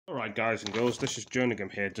Right, guys and girls, this is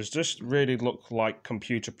jerninhgam here. Does this really look like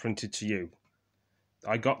computer printed to you?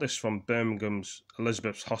 I got this from Birmingham's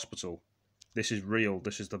Elizabeth's Hospital. This is real.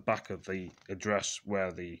 This is the back of the address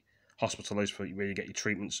where the hospital is, where you get your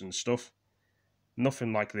treatments and stuff.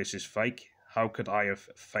 Nothing like this is fake. How could I have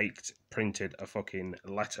faked printed a fucking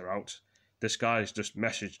letter out? This guy's just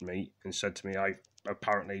messaged me and said to me,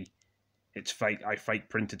 apparently it's fake. I fake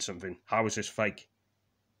printed something. How is this fake?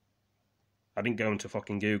 I didn't go into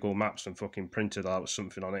fucking Google Maps and fucking printed out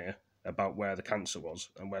something on here about where the cancer was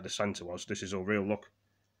and where the centre was. This is all real.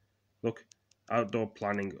 Look, outdoor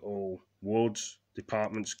planning, all wards,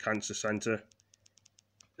 departments, cancer centre,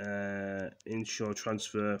 insure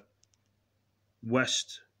transfer,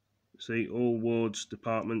 west. See, all wards,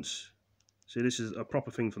 departments. See, this is a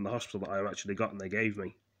proper thing from the hospital that I actually got and they gave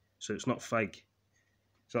me. So it's not fake.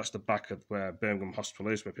 So that's the back of where Birmingham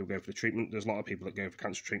Hospital is, where people go for the treatment. There's a lot of people that go for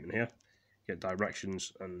cancer treatment here. Get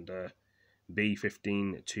directions and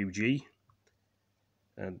B15 2G.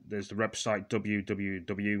 And there's the website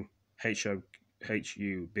www.hubnhusuk.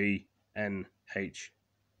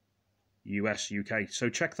 So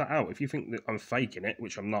check that out. If you think that I'm faking it,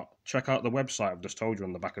 which I'm not, check out the website I've just told you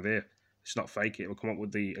on the back of here. It's not fake. It will come up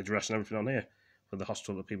with the address and everything on here for the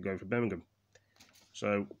hospital that people go for Birmingham.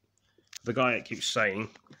 So the guy that keeps saying,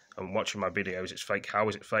 I'm watching my videos, it's fake. How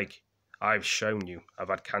is it fake? I've shown you I've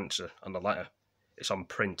had cancer on the letter. It's on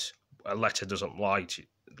print. A letter doesn't lie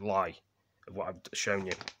of what I've shown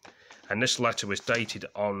you. And this letter was dated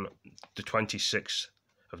on the 26th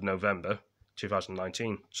of November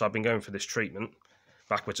 2019. So I've been going for this treatment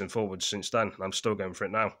backwards and forwards since then, and I'm still going for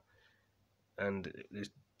it now. And,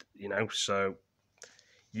 you know, so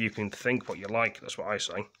you can think what you like. That's what I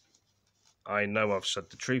say. I know I've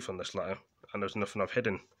said the truth on this letter, and there's nothing I've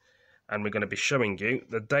hidden. And we're going to be showing you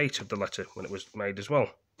the date of the letter when it was made as well.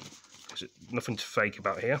 There's nothing to fake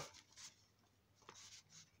about here.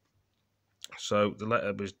 So the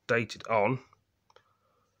letter was dated on,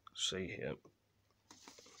 let's see here,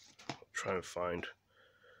 I'll try and find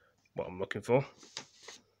what I'm looking for.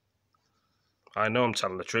 I know I'm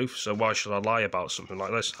telling the truth, so why should I lie about something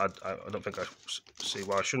like this? I don't think I see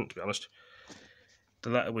why I shouldn't, to be honest. The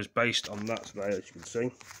letter was based on that today, as you can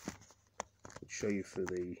see. I'll show you for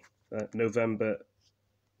the November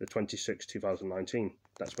the 26th, 2019.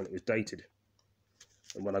 That's when it was dated.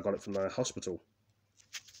 And when I got it from the hospital,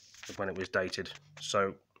 when it was dated.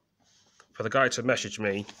 So for the guy to message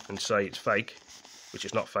me and say it's fake, which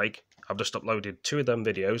is not fake, I've just uploaded 2 of them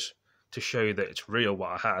videos to show you that it's real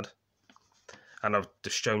what I had. And I've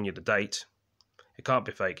just shown you the date. It can't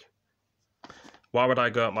be fake. Why would I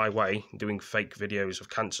go out my way doing fake videos of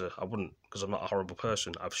cancer? I wouldn't, because I'm not a horrible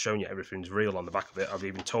person. I've shown you everything's real on the back of it. I've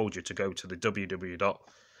even told you to go to the www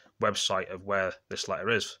website of where this letter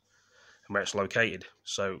is and where it's located.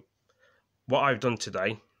 So what I've done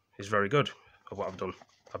today is very good of what I've done.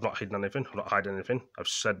 I've not hidden anything. I've not hidden anything. I've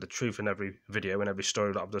said the truth in every video and every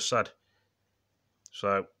story that I've just said.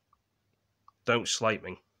 So don't slate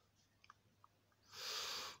me.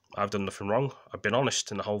 I've done nothing wrong. I've been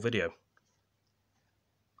honest in the whole video.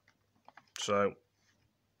 So,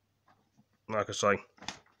 like I say,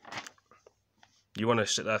 you want to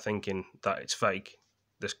sit there thinking that it's fake.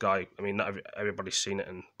 This guy, I mean, not everybody's seen it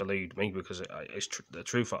and believed me because it's the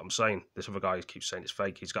truth what I'm saying. This other guy keeps saying it's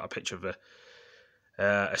fake. He's got a picture of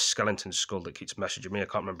a skeleton skull that keeps messaging me. I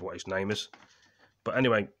can't remember what his name is. But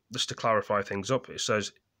anyway, just to clarify things up, it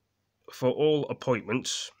says, for all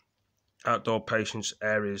appointments, outdoor patients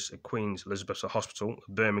areas at Queen's Elizabeth Hospital,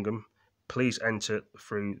 Birmingham, please enter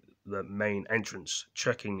through the main entrance,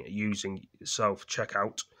 checking using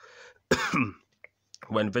self-checkout.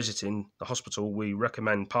 When visiting the hospital, we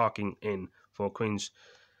recommend parking in for Queen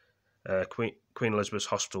Elizabeth's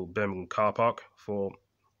Hospital, Birmingham car park for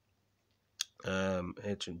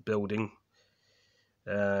building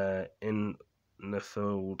in the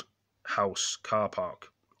Field House car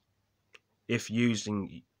park. If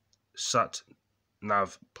using sat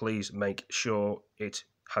nav, please make sure it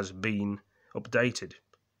has been updated,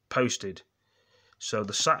 posted. So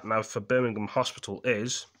the sat nav for Birmingham Hospital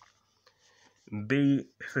is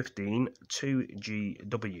B15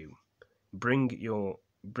 2GW.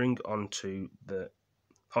 Bring onto the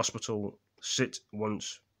hospital. Sit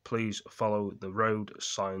once. Please follow the road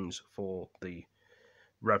signs for the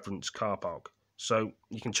Reverend's car park. So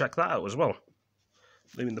you can check that out as well.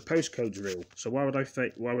 I mean, the postcode's real. So why would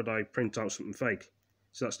I print out something fake?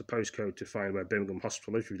 So that's the postcode to find where Birmingham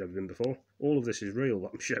Hospital is if you've never been before. All of this is real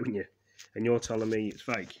that I'm showing you. And you're telling me it's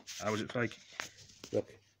fake. How is it fake?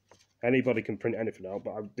 Look, anybody can print anything out,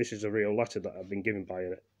 but this is a real letter that I've been given by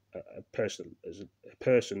a person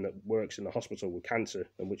that works in the hospital with cancer,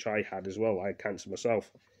 and which I had as well. I had cancer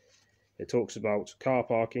myself. It talks about car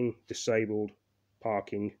parking, disabled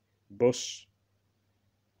parking, bus,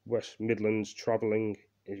 West Midlands travelling,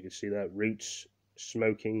 as you can see there, routes,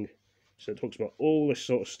 smoking. So it talks about all this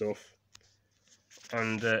sort of stuff,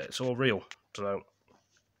 and it's all real. So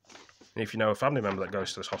if you know a family member that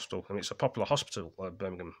goes to this hospital, and it's a popular hospital,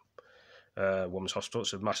 Birmingham Women's Hospital,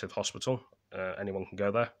 it's a massive hospital. Anyone can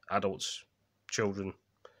go there, adults, children,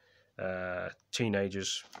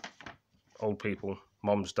 teenagers, old people,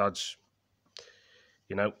 moms, dads.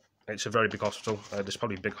 You know, it's a very big hospital. There's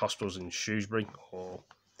probably big hospitals in Shrewsbury, or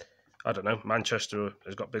I don't know, Manchester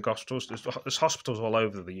has got big hospitals. There's hospitals all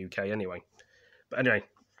over the UK anyway. But anyway,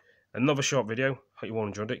 another short video. Hope you all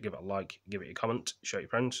enjoyed it. Give it a like, give it a comment, share it with your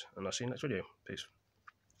friends, and I'll see you next video. Peace.